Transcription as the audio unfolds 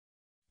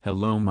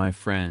Hello my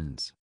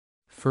friends.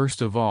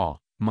 First of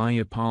all, my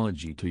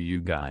apology to you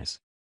guys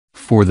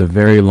for the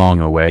very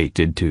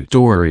long-awaited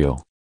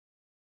tutorial.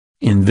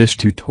 In this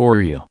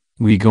tutorial,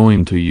 we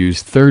going to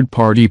use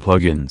third-party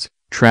plugins,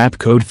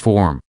 Trapcode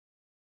Form.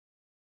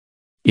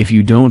 If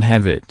you don't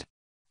have it,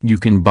 you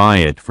can buy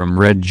it from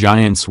Red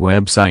Giant's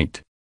website,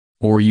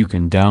 or you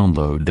can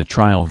download the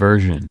trial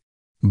version.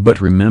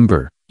 But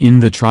remember, in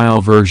the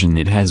trial version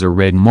it has a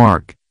red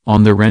mark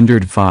on the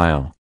rendered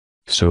file.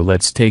 So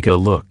let's take a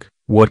look.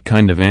 What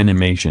kind of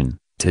animation,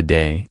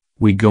 today,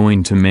 we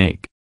going to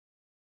make?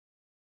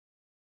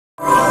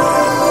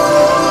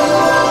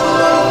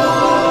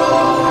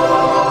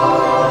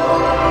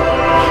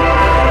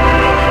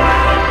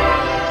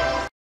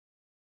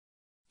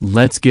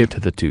 Let's get to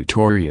the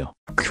tutorial.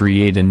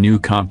 Create a new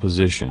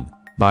composition,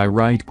 by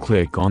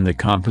right-click on the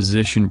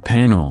composition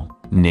panel,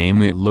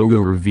 name it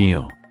Logo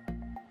Reveal.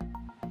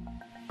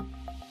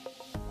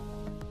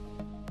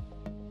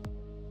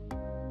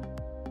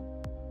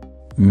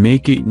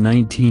 Make it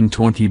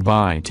 1920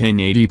 by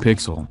 1080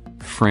 pixel,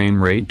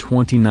 frame rate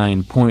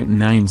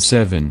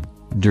 29.97,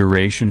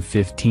 duration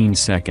 15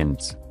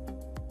 seconds.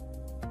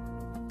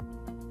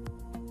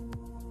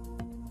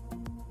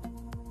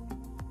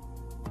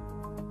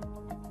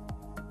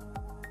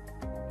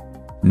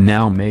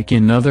 Now make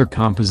another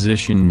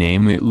composition,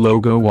 name it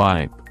Logo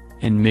Wipe,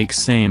 and make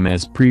same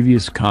as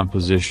previous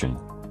composition.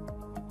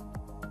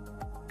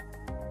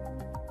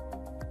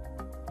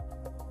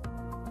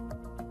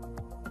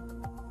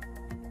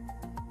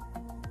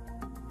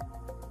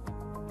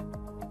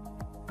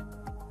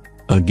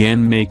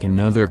 Again make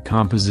another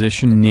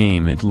composition,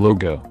 name it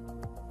Logo.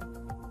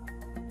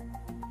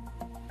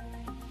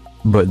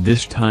 But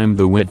this time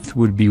the width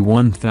would be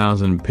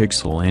 1000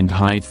 pixel and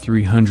height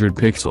 300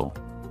 pixel.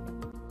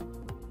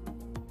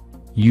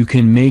 You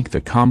can make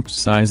the comp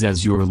size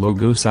as your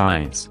logo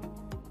size.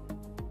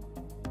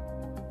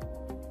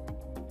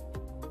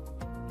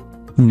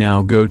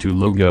 Now go to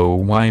Logo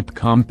Wipe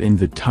Comp in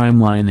the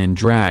timeline and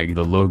drag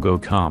the logo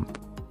comp.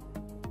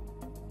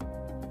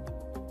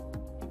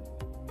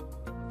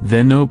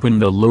 Then open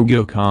the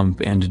logo comp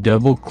and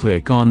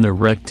double-click on the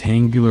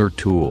rectangular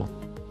tool.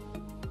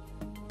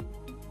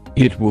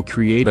 It will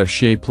create a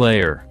shape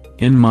layer,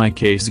 in my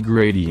case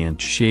gradient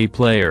shape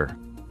layer.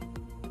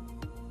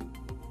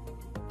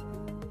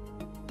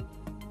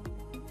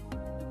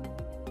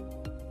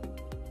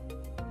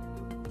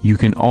 You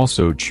can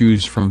also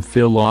choose from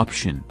fill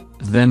option,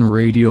 then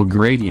radial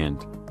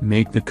gradient,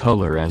 make the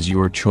color as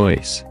your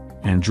choice,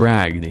 and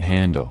drag the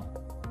handle.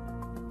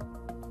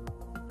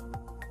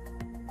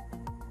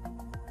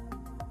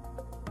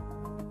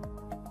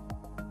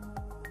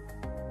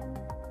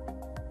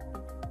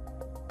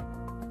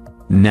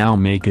 Now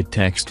make a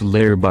text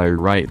layer by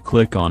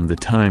right-click on the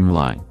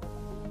timeline.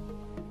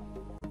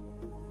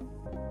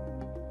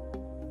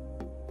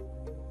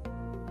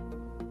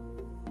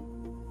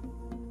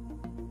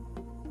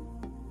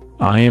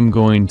 I am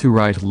going to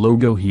write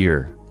logo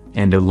here,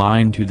 and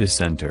align to the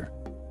center.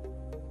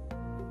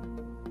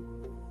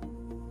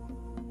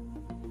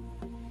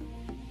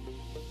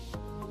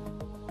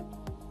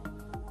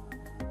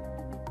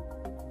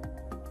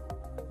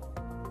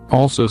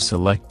 Also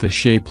select the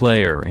shape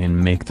layer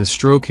and make the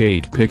stroke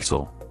 8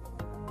 pixel.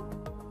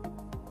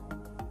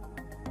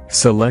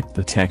 Select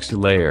the text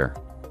layer.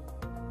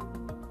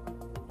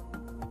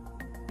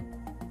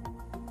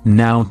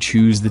 Now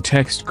choose the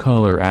text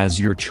color as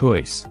your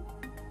choice.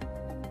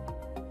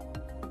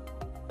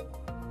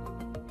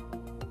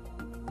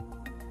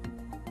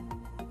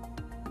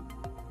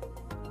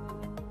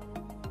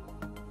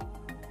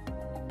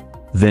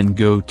 Then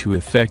go to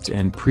Effect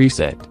and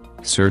Preset,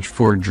 search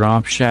for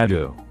Drop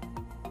Shadow.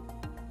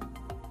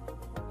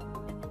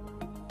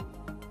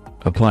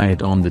 Apply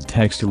it on the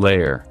text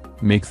layer,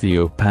 make the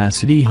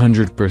opacity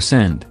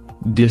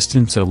 100%,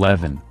 distance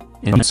 11,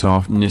 and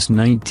softness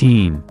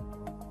 19.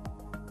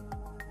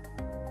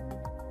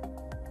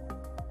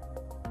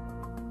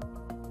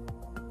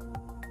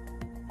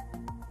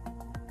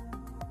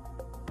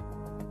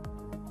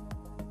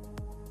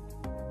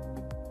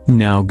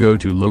 Now go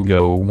to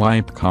Logo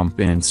Wipe Comp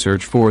and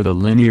search for the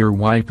linear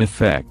wipe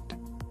effect.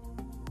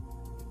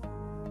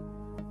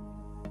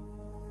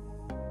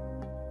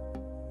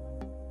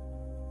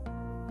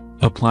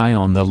 Apply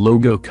on the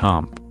logo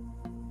comp.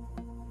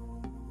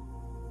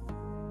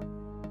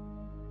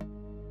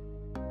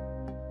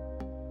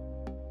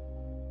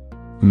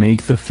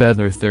 Make the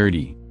feather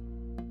 30.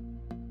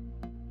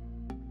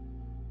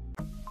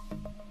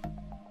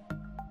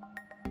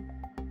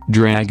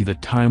 Drag the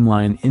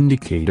timeline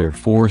indicator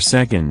 4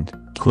 seconds,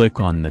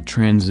 click on the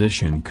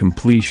transition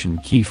completion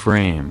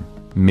keyframe,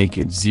 make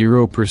it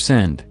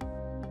 0%.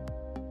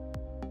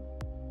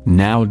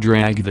 Now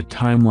drag the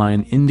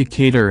timeline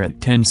indicator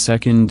at 10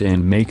 seconds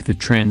and make the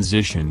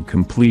transition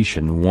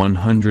completion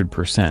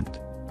 100%.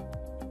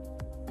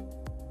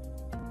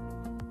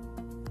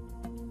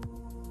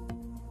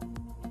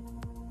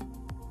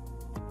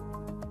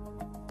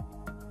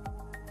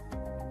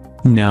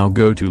 Now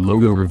go to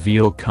Logo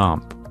Reveal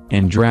Comp,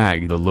 and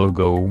drag the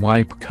Logo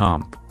Wipe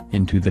Comp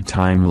into the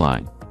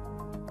timeline.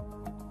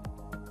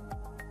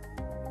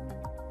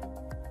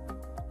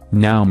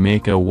 Now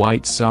make a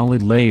white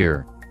solid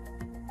layer.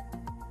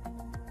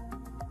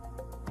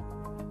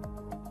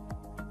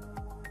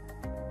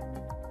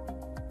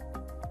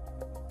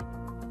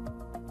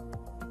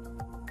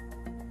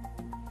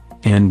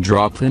 And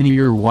drop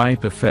linear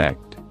wipe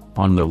effect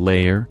on the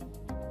layer.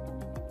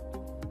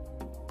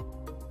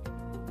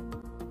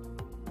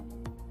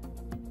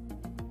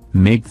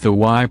 Make the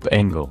wipe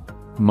angle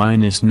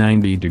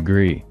 -90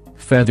 degree,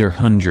 feather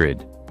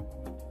 100.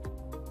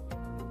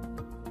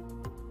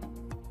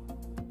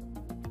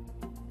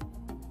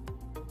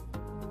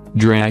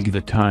 Drag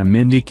the time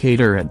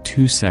indicator at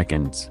 2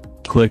 seconds,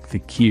 click the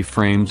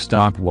keyframe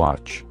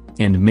stopwatch,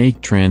 and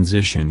make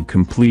transition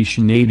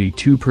completion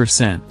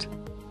 82%.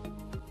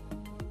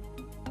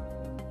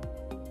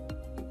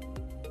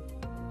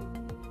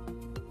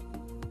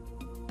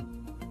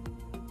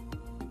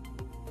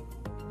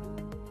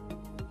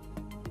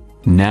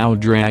 Now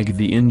drag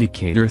the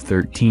indicator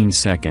 13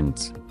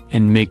 seconds,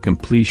 and make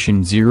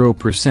completion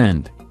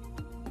 0%.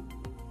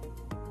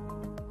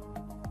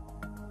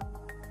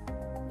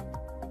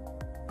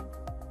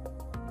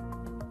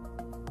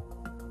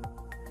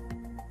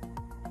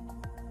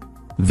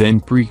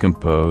 Then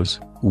pre-compose,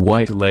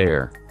 white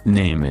layer,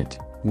 name it,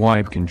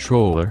 wipe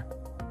controller.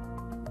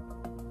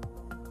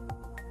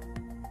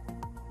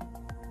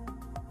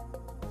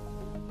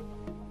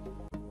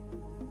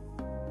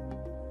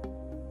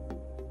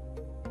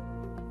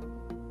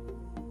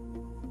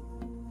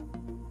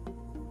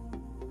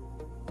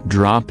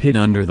 Drop it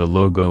under the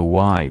logo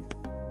wipe.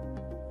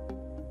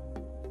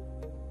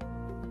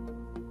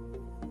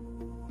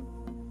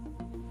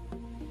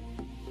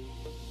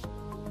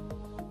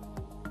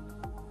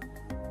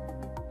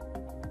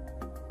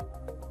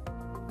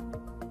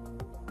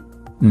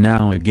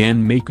 Now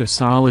again make a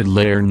solid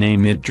layer,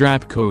 name it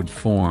Trapcode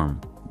Form,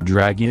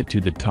 drag it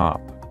to the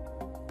top.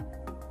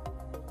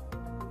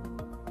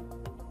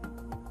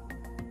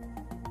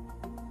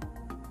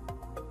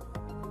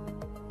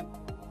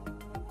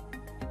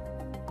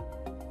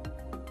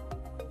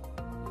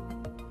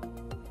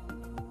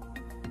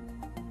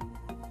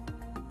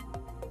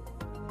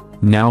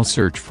 Now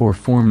search for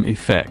Form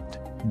Effect,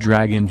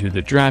 drag into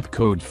the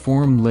Trapcode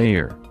Form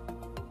layer.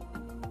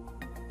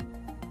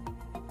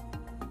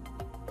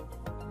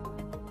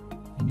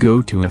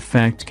 Go to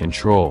Effect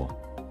Control.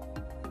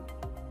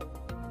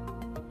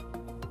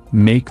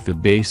 Make the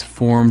base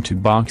form to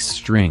box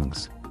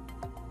strings.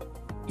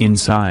 In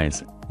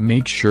size,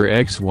 make sure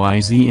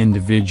XYZ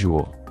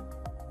individual.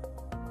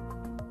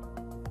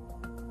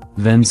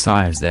 Then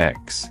size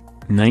X,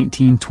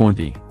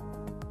 1920.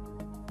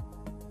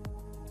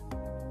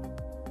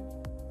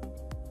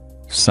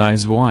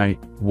 Size Y,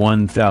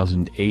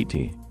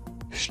 1080.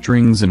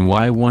 Strings and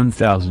Y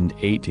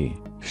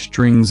 1080.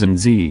 Strings and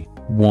Z,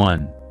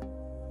 1.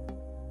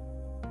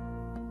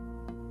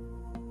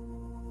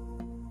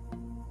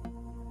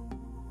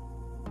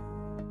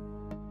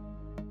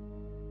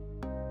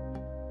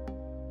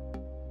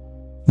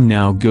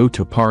 Now go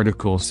to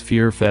Particle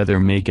Sphere Feather,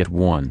 make it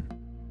 1.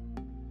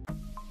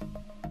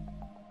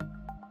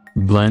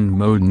 Blend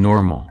mode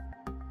normal.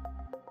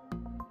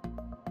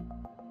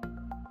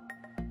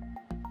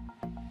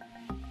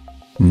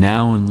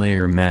 Now in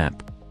Layer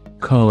Map,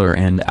 Color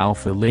and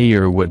Alpha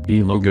layer would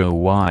be Logo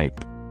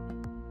Wipe.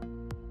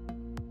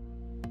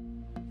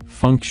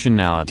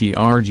 Functionality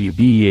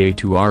RGBA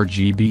to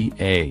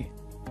RGBA.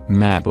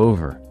 Map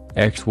over,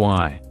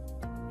 XY.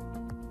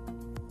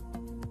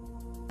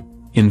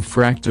 In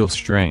Fractal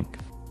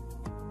Strength.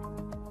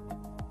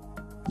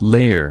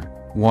 Layer,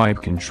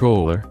 Wipe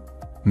Controller.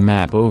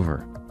 Map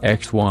over,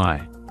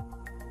 XY.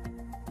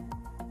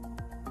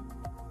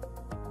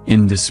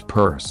 In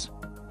Disperse.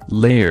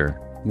 Layer,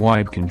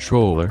 Wipe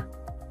Controller.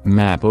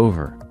 Map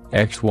over,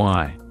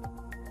 XY.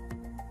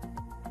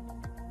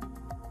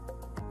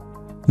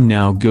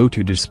 Now go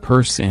to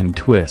Disperse and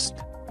Twist.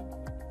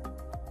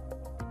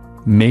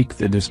 Make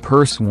the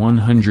Disperse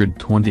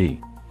 120.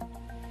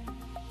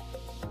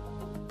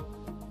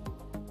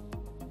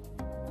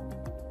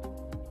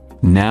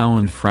 Now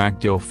in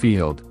Fractal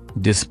Field,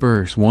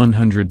 Disperse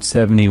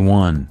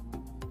 171.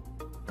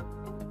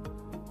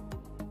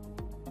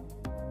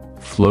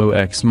 Flow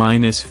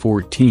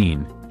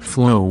X-14,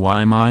 Flow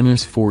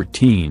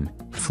Y-14,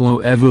 Flow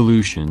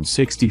Evolution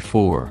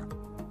 64.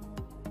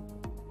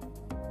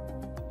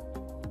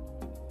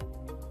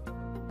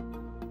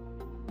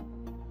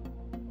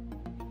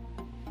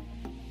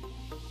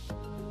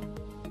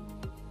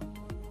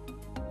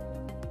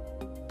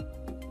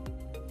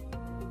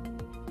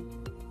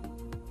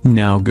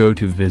 Now go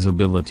to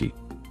Visibility.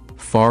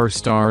 Far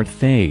Start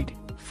Fade,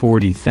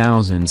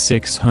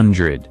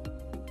 40,600.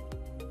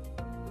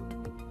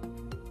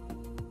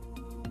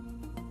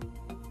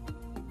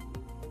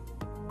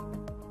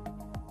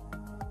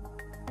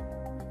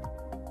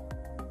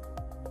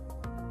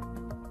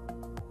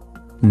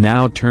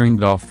 Now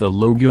turned off the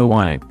Logo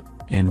Wipe,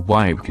 and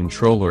Wipe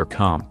Controller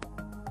Comp.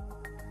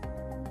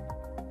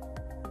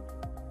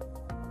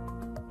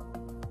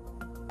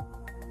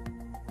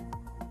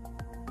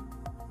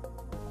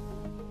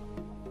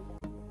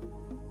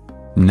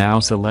 Now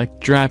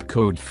select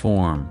Trapcode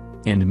Form,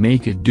 and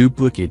make a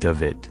duplicate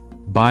of it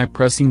by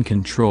pressing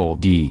Ctrl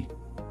D.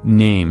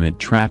 Name it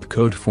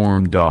Trapcode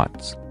Form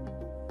dots.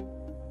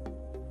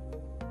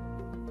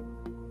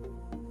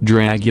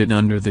 Drag it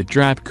under the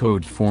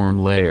Trapcode Form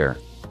layer.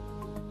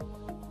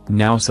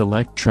 Now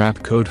select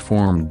Trapcode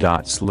Form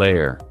dots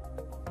layer.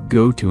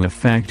 Go to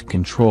Effect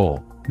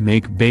Control,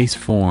 make Base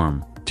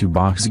Form, to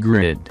Box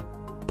Grid.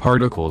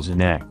 Particles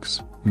in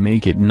X,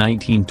 make it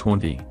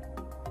 1920.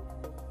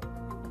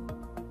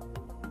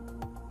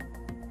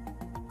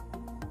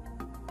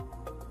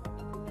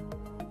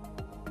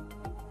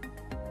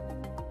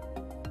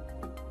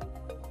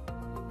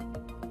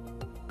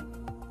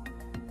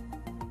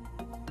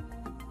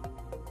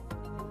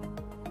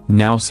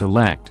 Now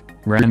select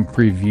RAM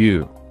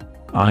Preview.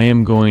 I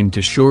am going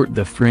to short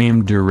the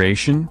frame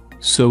duration,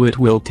 so it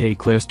will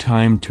take less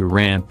time to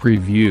RAM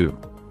preview.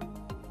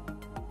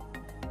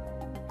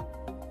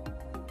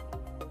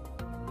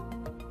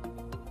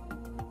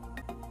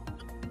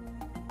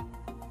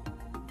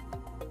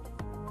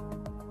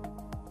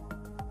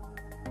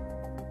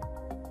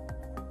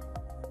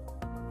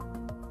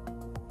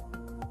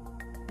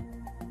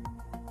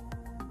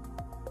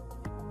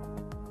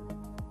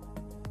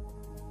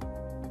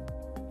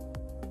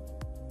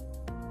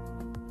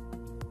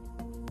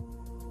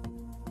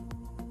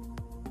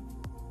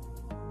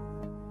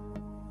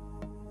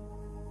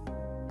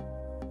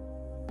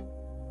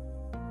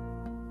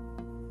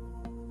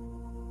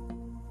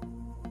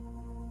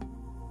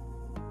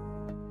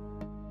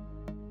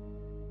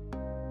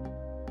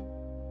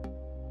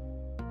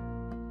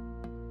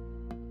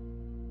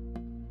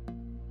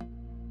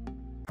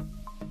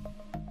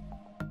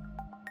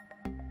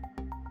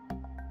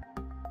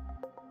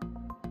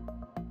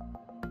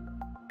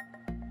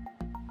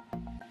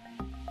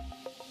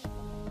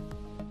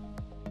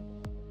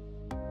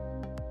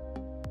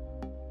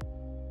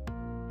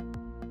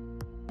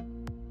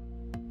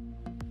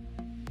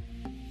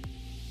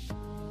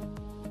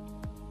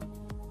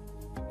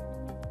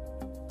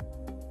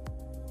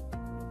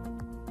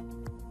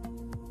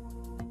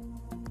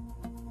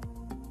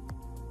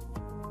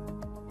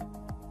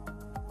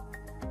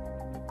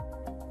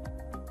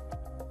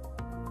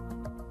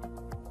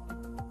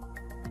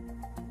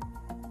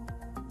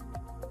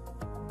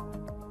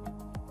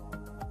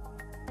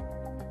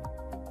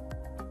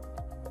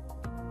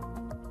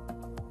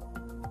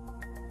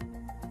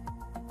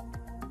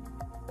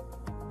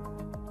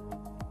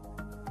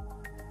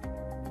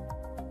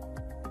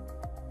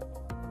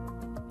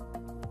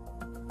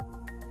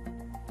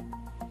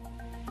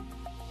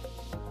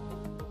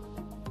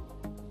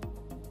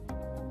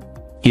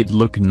 It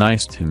looked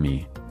nice to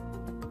me.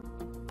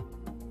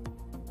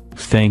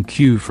 Thank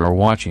you for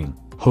watching,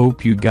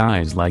 hope you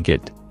guys like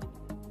it.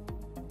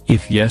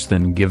 If yes,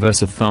 then give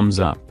us a thumbs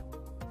up.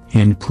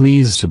 And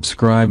please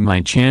subscribe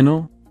my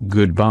channel.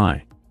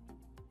 Goodbye.